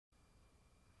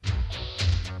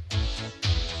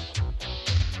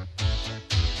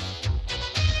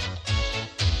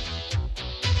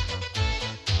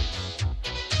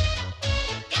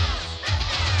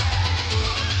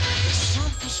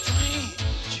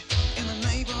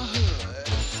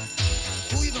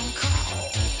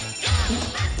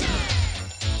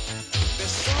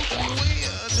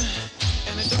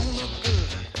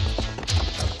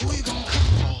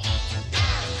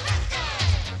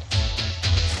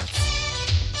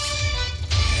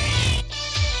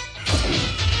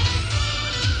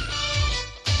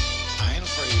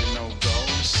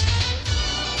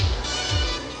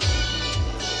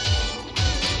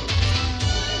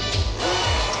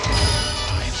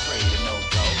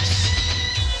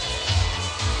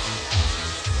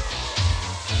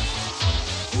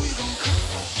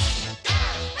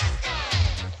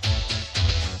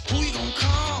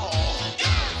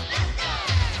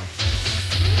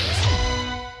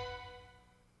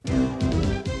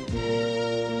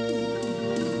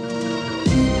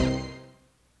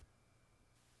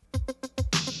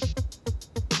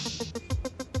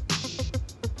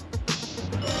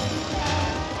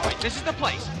This is the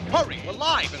place. Hurry, we're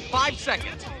live in 5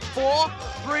 seconds. 4,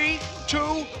 3, 2,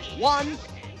 1.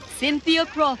 Cynthia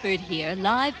Crawford here,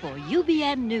 live for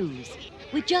UBN News.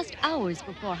 With just hours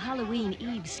before Halloween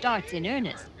Eve starts in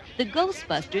earnest, the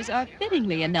Ghostbusters are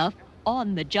fittingly enough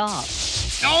on the job.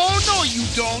 Oh, no, you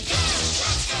don't.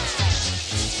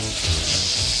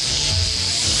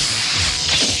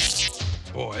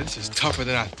 Boy, this is tougher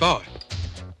than I thought.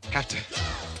 Have to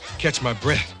catch my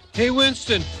breath. Hey,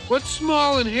 Winston, what's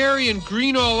small and hairy and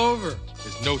green all over?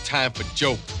 There's no time for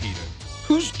joke, Peter.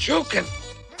 Who's joking?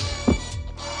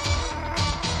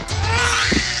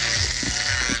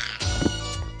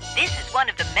 This is one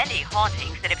of the many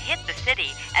hauntings that have hit the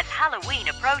city as Halloween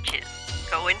approaches.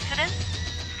 Coincidence?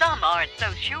 Some aren't so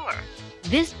sure.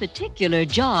 This particular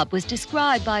job was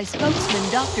described by spokesman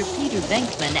Dr. Peter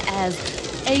Venkman as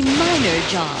a minor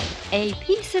job, a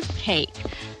piece of cake.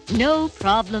 No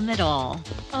problem at all.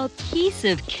 A piece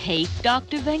of cake,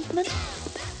 Dr. Venkman?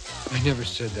 I never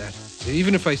said that.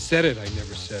 Even if I said it, I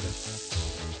never said it.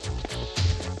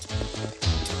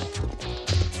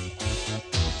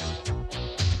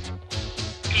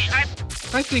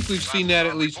 I think we've seen that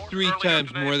at least 3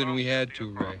 times more than we had to,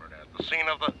 Ray. The scene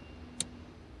of the...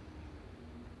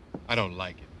 I don't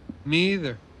like it. Me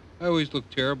either. I always look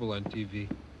terrible on TV.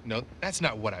 No, that's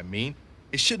not what I mean.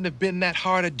 It shouldn't have been that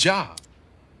hard a job.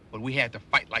 But we had to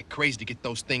fight like crazy to get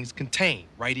those things contained,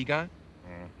 right, Egon?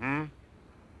 Mm-hmm.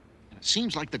 It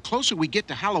seems like the closer we get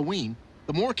to Halloween,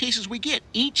 the more cases we get,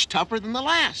 each tougher than the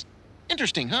last.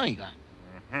 Interesting, huh, Egon?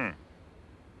 Mm-hmm.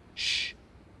 Shh.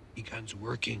 Egon's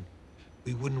working.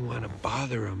 We wouldn't want to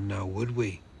bother him now, would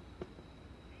we?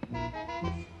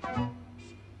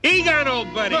 Egon,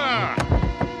 old buddy!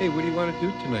 Hey, what do you want to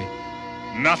do tonight?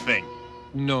 Nothing.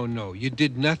 No, you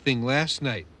did nothing last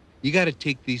night. You got to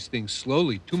take these things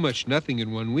slowly. Too much nothing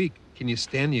in 1 week. Can you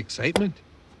stand the excitement?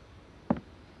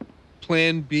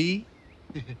 Plan B?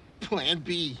 Plan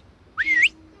B.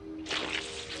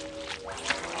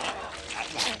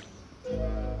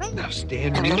 Now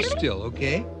stand real still,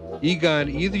 okay? Egon,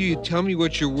 either you tell me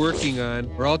what you're working on,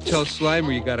 or I'll tell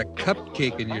Slimer you got a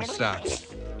cupcake in your socks.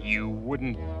 You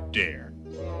wouldn't dare.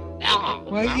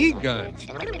 Why, Egon,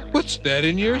 what's that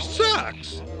in your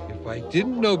socks? If I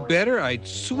didn't know better, I'd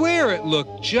swear it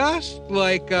looked just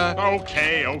like a...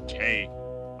 Okay.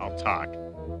 I'll talk.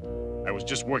 I was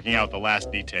just working out the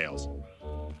last details.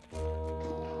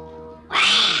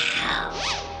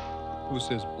 Who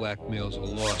says blackmail's a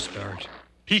lost art?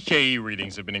 PKE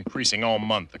readings have been increasing all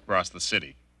month across the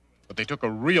city. But they took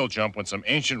a real jump when some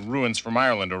ancient ruins from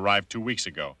Ireland arrived 2 weeks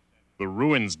ago. The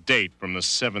ruins date from the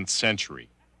 7th century.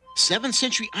 7th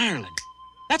century Ireland.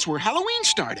 That's where Halloween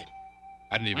started.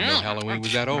 I didn't even know Halloween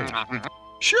was that old.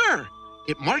 Sure.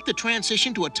 It marked the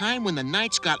transition to a time when the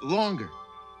nights got longer,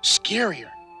 scarier.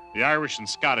 The Irish and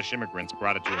Scottish immigrants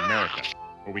brought it to America,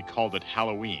 where we called it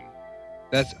Halloween.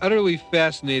 That's utterly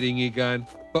fascinating, Egon.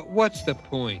 But what's the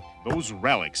point? Those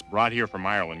relics brought here from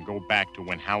Ireland go back to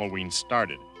when Halloween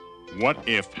started. What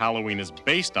if Halloween is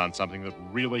based on something that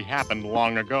really happened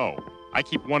long ago? I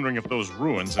keep wondering if those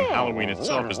ruins and Halloween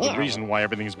itself is the reason why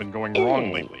everything's been going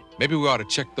wrong lately. Maybe we ought to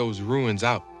check those ruins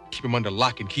out. Keep them under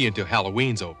lock and key until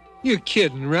Halloween's over. You're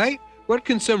kidding, right? What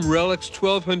can some relics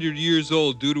 1,200 years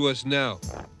old do to us now?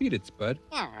 Beat it, Spud.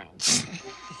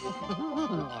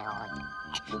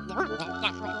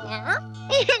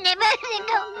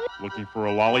 Looking for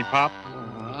a lollipop?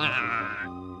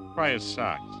 Try his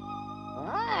socks.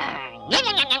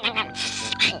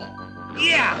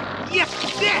 Yeah!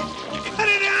 Cut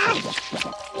it out!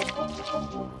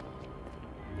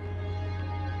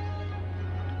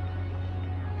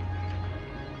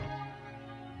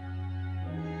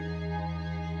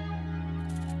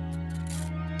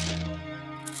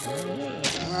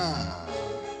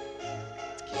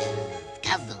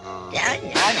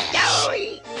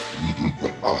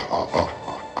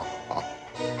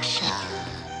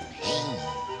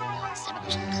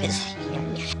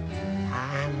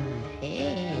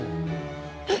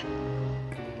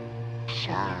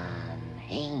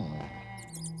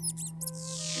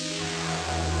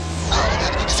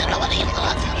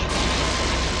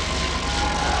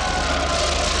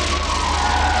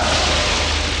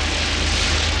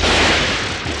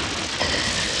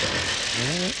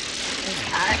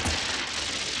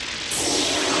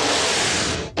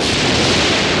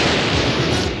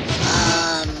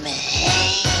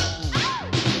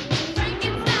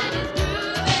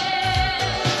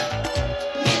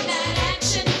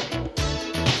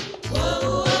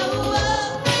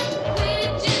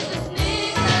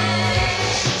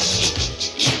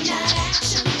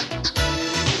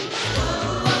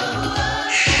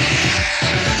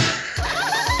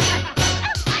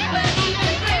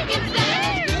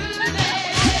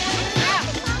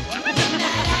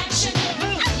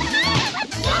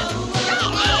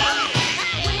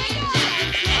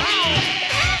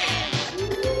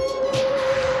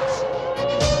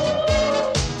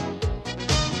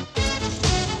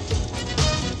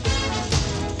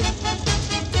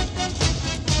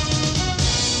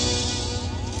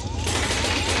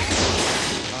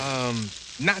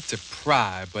 Not to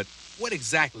pry, but what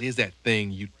exactly is that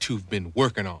thing you two've been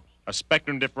working on? A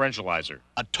spectrum differentializer.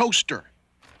 A toaster.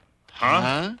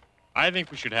 Huh? I think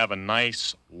we should have a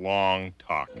nice, long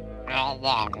talk. No,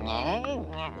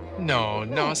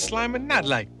 Slimer, not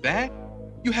like that.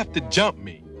 You have to jump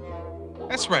me.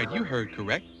 That's right, you heard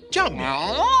correct. Jump me.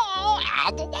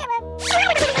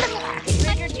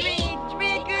 Trick or treat,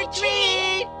 trick or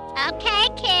treat. Okay,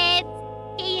 kids.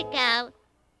 Here you go.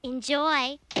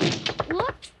 Enjoy.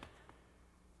 Whoops.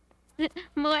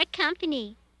 More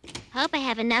company. Hope I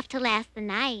have enough to last the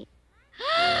night.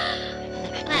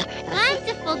 What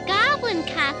wonderful goblin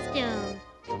costume.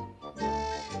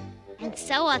 And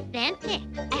so authentic.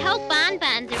 I hope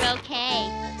bonbons are okay.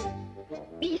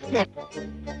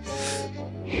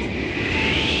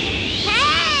 Hey!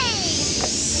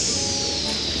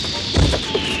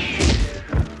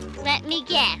 Let me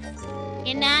guess.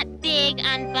 You're not big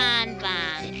on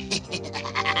bonbons.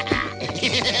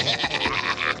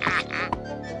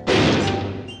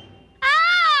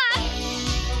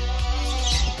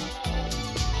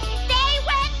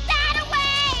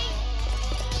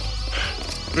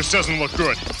 This doesn't look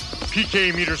good.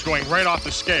 PK meter's going right off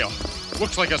the scale.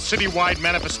 Looks like a citywide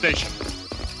manifestation.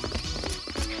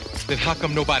 Then how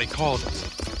come nobody called us?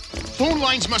 Phone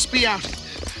lines must be out.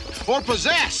 Or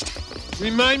possessed.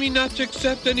 Remind me not to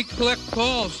accept any collect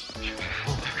calls.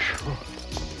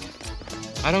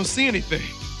 I don't see anything.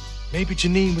 Maybe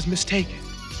Janine was mistaken.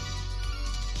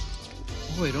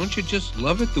 Boy, don't you just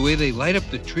love it the way they light up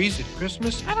the trees at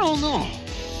Christmas? I don't know.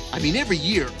 I mean, every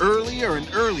year, earlier and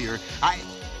earlier,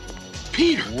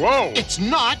 Peter! Whoa! It's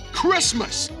not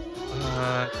Christmas!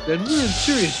 Then we're in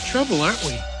serious trouble, aren't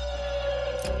we?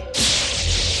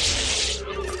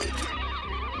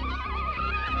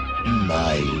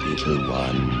 My little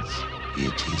ones,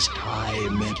 it is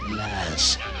time at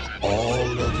last.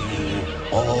 All of you,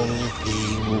 all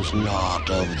things not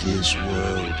of this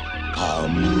world,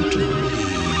 come to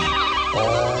me.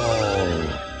 All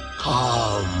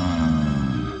come.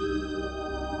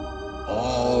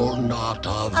 All not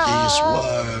of this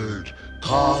world,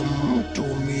 come to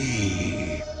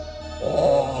me.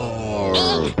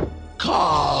 All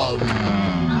come.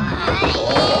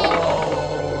 All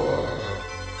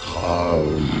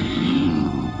come.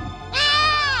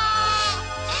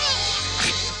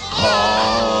 Come.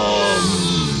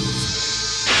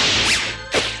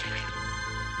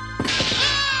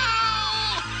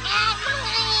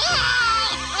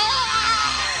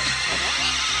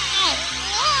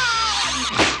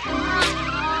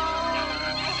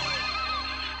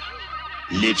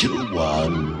 Little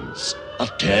ones,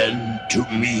 attend to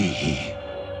me.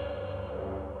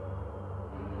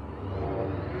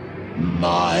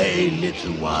 My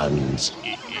little ones,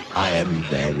 I am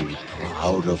very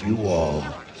proud of you all.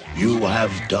 You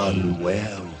have done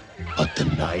well, but the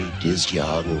night is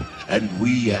young, and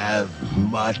we have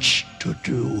much to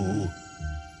do.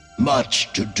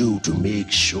 Much to do to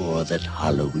make sure that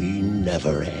Halloween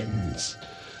never ends.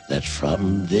 That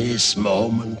from this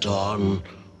moment on,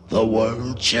 the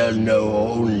world shall know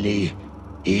only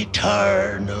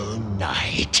eternal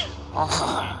night.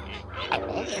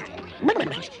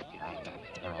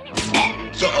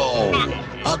 So,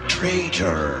 a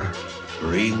traitor,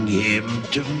 bring him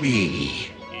to me.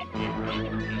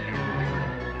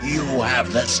 You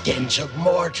have the stench of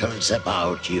mortals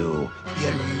about you.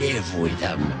 You live with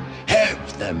them, help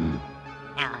them.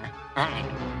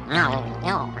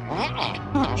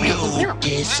 You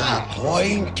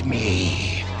disappoint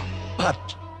me.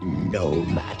 But no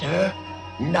matter,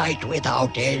 night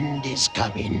without end is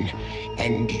coming,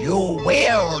 and you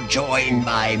will join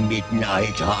my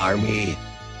midnight army,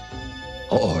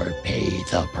 or pay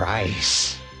the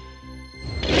price.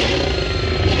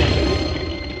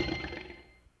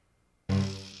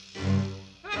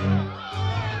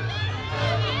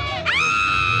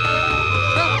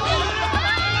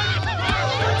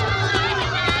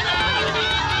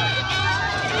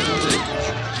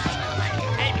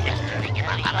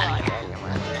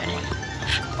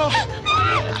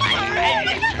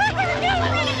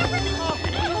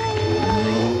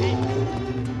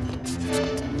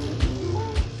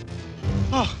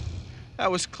 Oh, that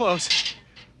was close.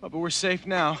 But we're safe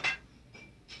now.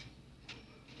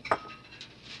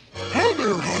 Hi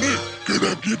there, honey. Can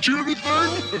I get you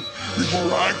anything?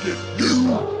 Before I get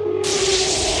you.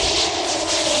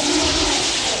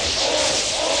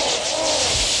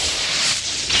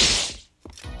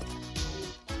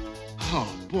 Oh,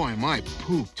 boy, am I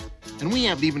pooped. And we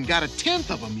haven't even got 1/10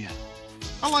 of them yet.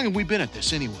 How long have we been at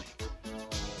this anyway?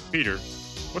 Peter,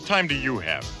 what time do you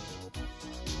have?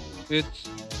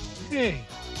 Hey,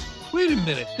 wait a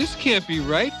minute. This can't be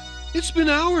right. It's been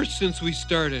hours since we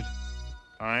started.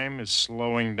 Time is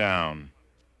slowing down.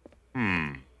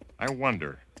 I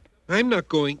wonder. I'm not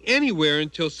going anywhere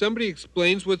until somebody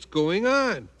explains what's going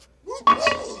on.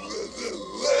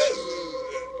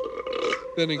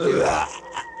 Then again...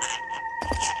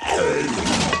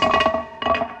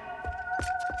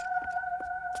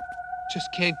 Just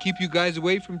can't keep you guys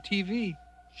away from TV.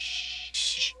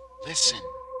 Shh. Listen.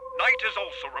 Night is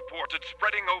also reported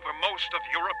spreading over most of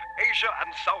Europe, Asia,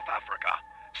 and South Africa.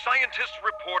 Scientists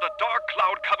report a dark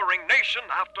cloud covering nation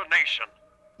after nation.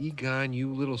 Egon,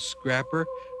 you little scrapper.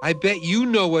 I bet you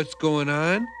know what's going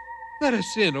on. Let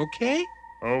us in, okay?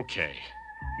 Okay.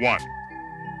 1.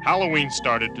 Halloween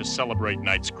started to celebrate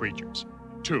night's creatures.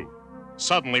 2.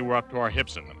 Suddenly we're up to our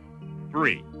hips in them.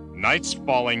 3. Night's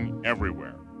falling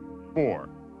everywhere. 4.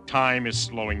 Time is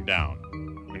slowing down.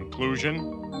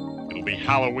 Conclusion? It'll be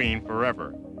Halloween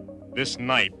forever. This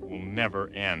night will never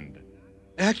end.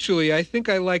 Actually, I think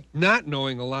I like not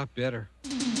knowing a lot better.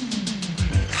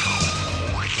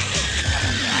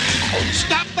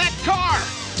 Stop that car!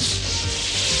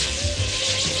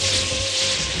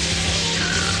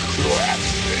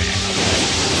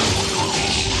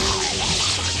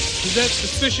 Is that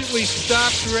sufficiently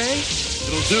stopped, Ray?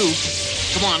 It'll do.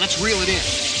 Come on, let's reel it in.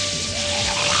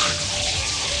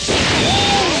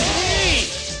 Hey!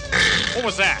 What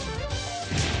was that?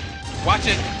 Watch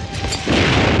it.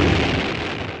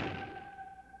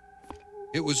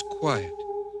 It was quiet.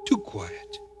 Too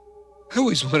quiet. I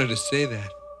always wanted to say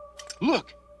that.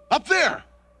 Look, up there!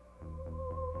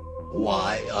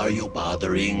 Why are you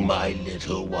bothering my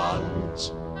little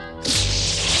ones?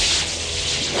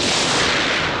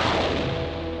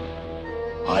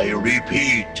 I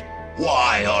repeat,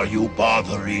 why are you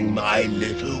bothering my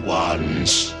little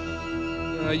ones?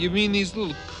 You mean these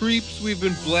little creeps we've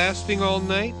been blasting all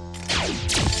night?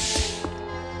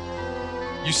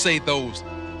 You say those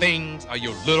things are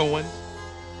your little ones?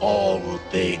 All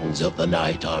things of the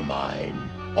night are mine,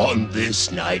 on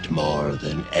this night more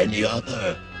than any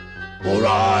other. For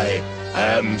I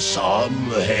am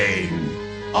Samhain.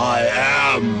 I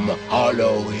am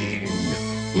Halloween.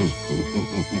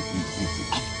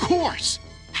 Of course!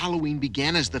 Halloween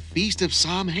began as the Feast of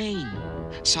Samhain.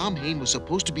 Samhain was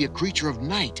supposed to be a creature of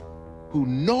night who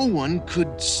no one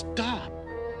could stop.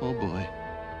 Oh boy.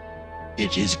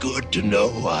 It is good to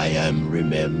know I am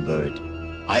remembered.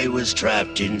 I was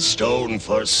trapped in stone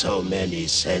for so many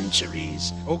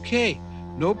centuries. Okay,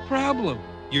 no problem.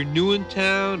 You're new in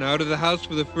town, out of the house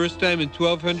for the first time in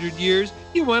 1,200 years.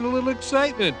 You want a little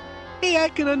excitement. Hey, I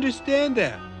can understand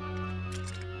that.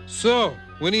 So,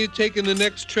 when are you taking the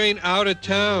next train out of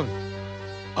town?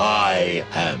 I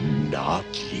am not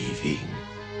leaving.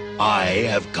 I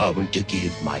have come to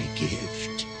give my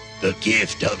gift. The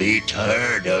gift of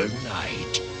eternal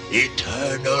night.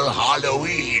 Eternal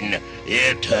Halloween.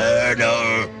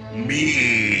 Eternal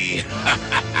me.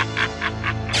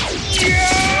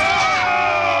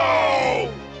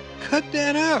 Cut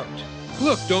that out.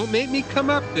 Look, don't make me come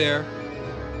up there.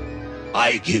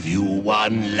 I give you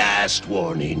one last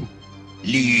warning.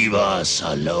 Leave us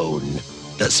alone.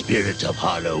 The spirit of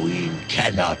Halloween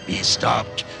cannot be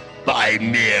stopped by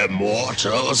mere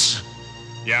mortals.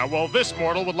 Yeah, well, this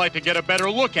mortal would like to get a better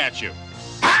look at you.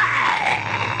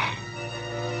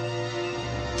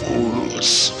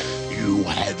 Fools, you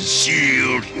have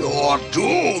sealed your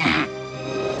doom.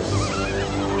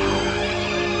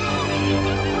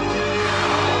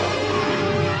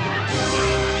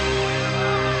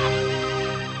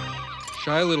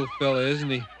 Shy little fella, isn't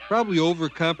he? Probably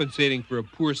overcompensating for a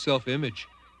poor self-image.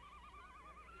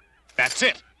 That's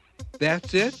it.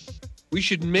 That's it? We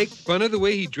should make fun of the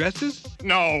way he dresses?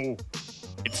 No,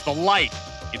 it's the light.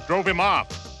 It drove him off.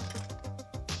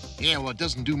 Yeah, well, it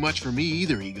doesn't do much for me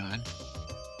either, Egon.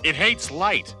 It hates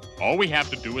light. All we have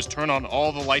to do is turn on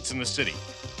all the lights in the city.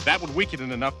 That would weaken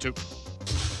it enough to...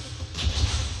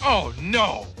 Oh,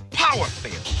 no. Power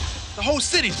failure. The whole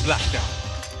city's blacked out.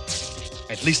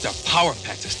 At least our power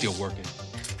packs are still working.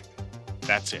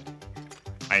 That's it.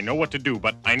 I know what to do,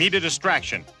 but I need a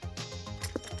distraction.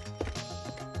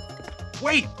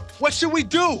 Wait, what should we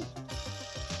do?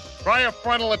 Try a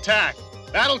frontal attack.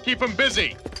 That'll keep him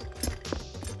busy.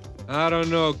 I don't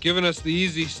know, giving us the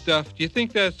easy stuff. Do you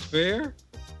think that's fair?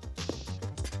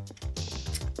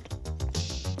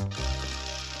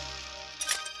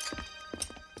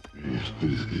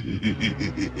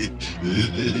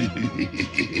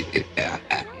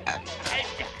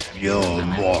 Your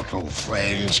mortal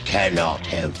friends cannot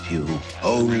help you.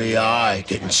 Only I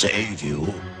can save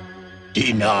you.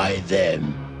 Deny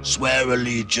them. Swear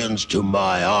allegiance to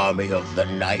my army of the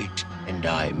night, and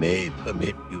I may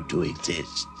permit you to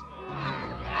exist.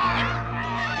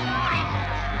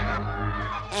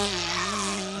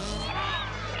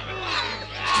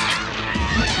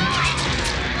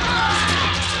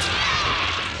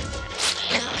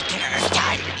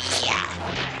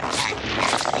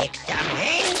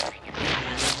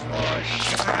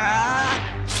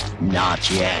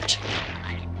 yet.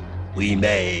 We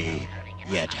may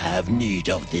yet have need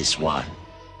of this one.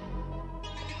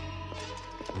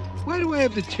 Why do I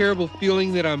have the terrible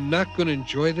feeling that I'm not going to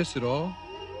enjoy this at all?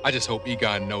 I just hope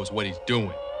Egon knows what he's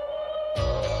doing.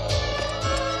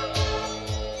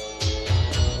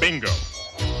 Bingo.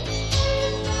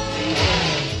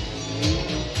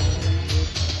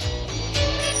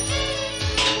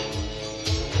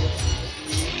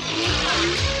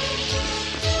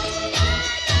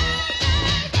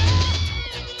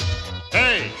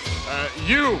 Hey,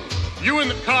 you in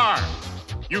the car.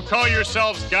 You call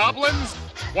yourselves goblins?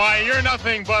 Why, you're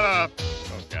nothing but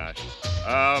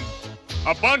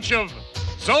a bunch of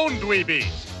zone dweebies.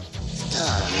 So,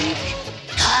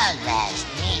 call us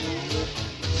me.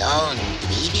 Zone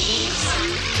dweebies.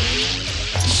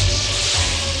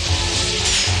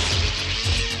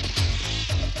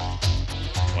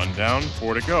 One down,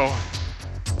 4 to go.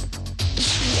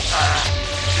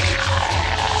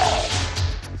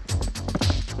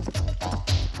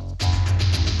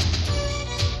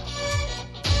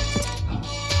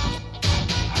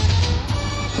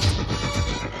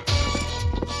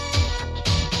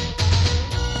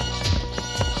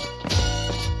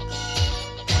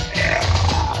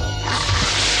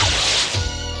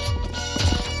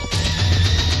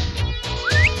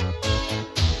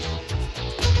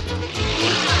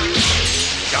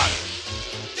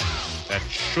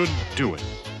 Should do it.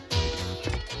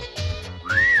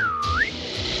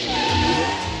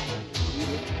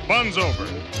 Fun's over.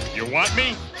 You want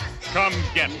me? Come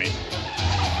get me.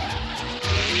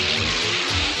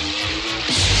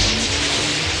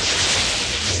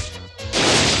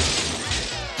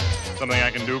 Something I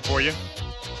can do for you?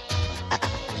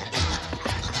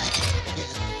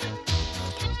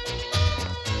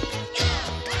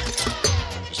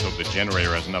 Just hope the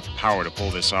generator has enough power to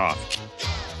pull this off.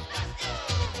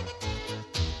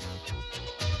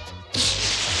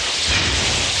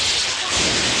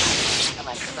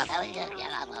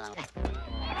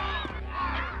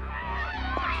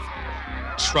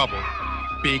 Trouble.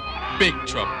 Big, big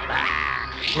trouble.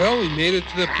 Well, we made it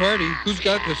to the party. Who's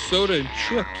got the soda and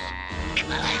chips?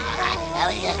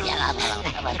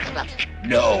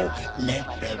 No,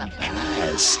 let them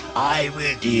pass. I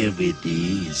will deal with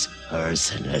these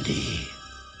personally.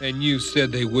 And you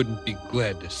said they wouldn't be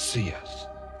glad to see us.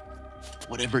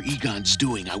 Whatever Egon's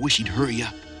doing, I wish he'd hurry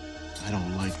up. I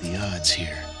don't like the odds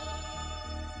here.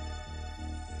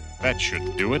 That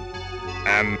should do it.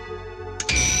 And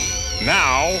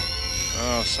now,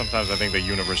 sometimes I think the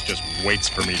universe just waits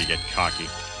for me to get cocky.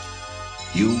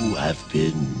 You have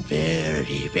been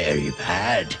very, very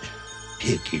bad,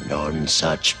 picking on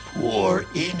such poor,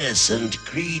 innocent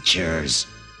creatures.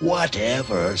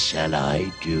 Whatever shall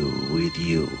I do with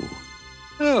you?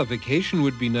 Oh, a vacation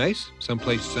would be nice.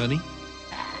 Someplace sunny.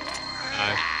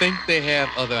 I think they have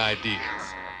other ideas.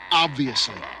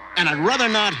 Obviously. And I'd rather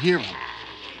not hear them.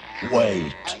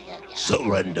 Wait.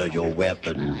 Surrender your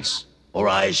weapons, or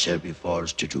I shall be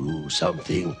forced to do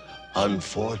something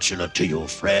unfortunate to your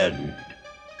friend.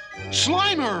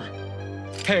 Slimer!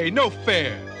 Hey, no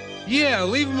fair. Yeah,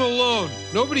 leave him alone.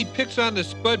 Nobody picks on the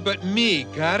Spud but me,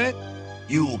 got it?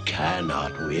 You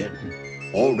cannot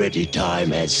win. Already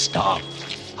time has stopped.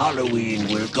 Halloween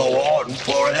will go on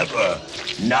forever.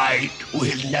 Night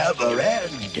will never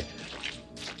end.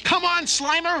 Come on,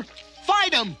 Slimer!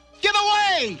 Fight him! Get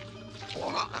away!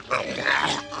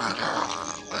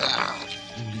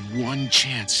 Only one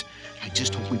chance. I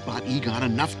just hope we bought Egon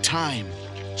enough time.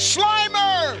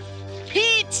 Slimer!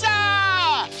 Pizza!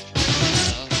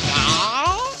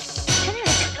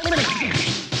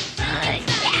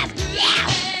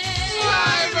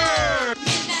 Slimer!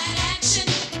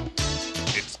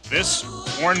 It's this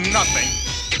or nothing.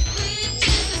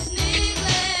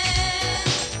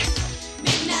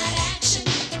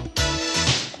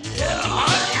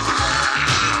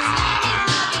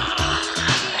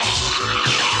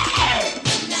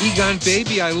 Egon,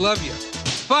 baby, I love you.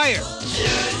 Fire!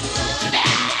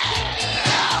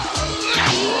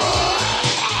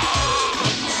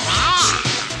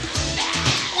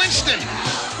 Winston!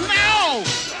 No!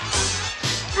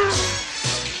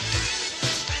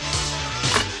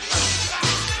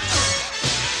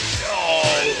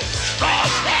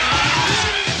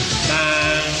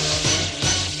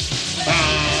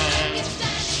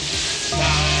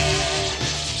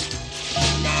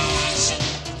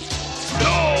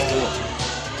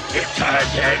 It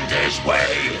can't end this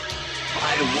way.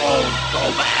 I won't go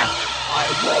back. I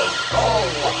won't go.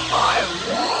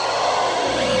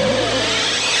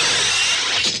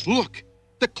 Look,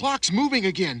 the clock's moving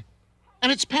again.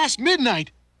 And it's past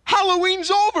midnight. Halloween's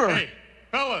over. Hey,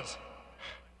 fellas.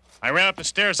 I ran up the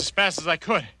stairs as fast as I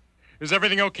could. Is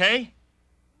everything okay?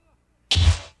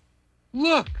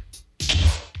 Look!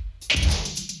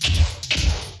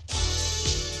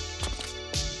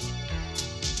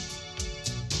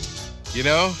 You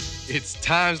know, it's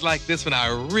times like this when I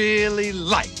really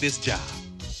like this job.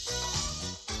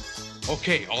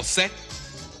 Okay, all set?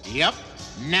 Yep,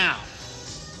 now.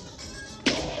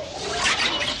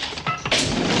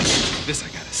 This I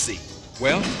gotta see.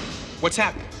 Well, what's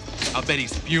happening? I'll bet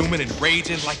he's fuming and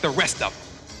raging like the rest of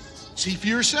them. See for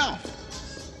yourself.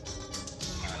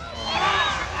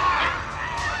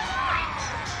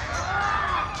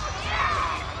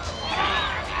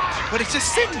 But it's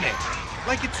just sitting there,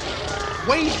 like it's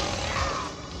waiting.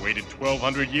 Waited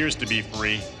 1,200 years to be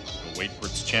free. We'll wait for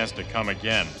its chance to come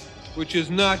again. Which is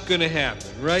not gonna happen,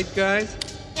 right, guys?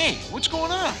 Hey, what's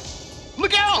going on?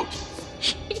 Look out!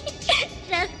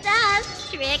 Just us,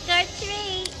 trick or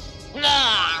treat.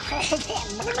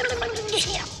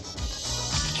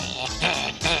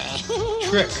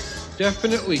 Trick.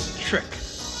 Definitely trick.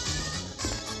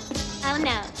 Oh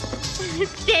no.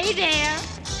 Stay there.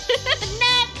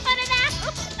 Not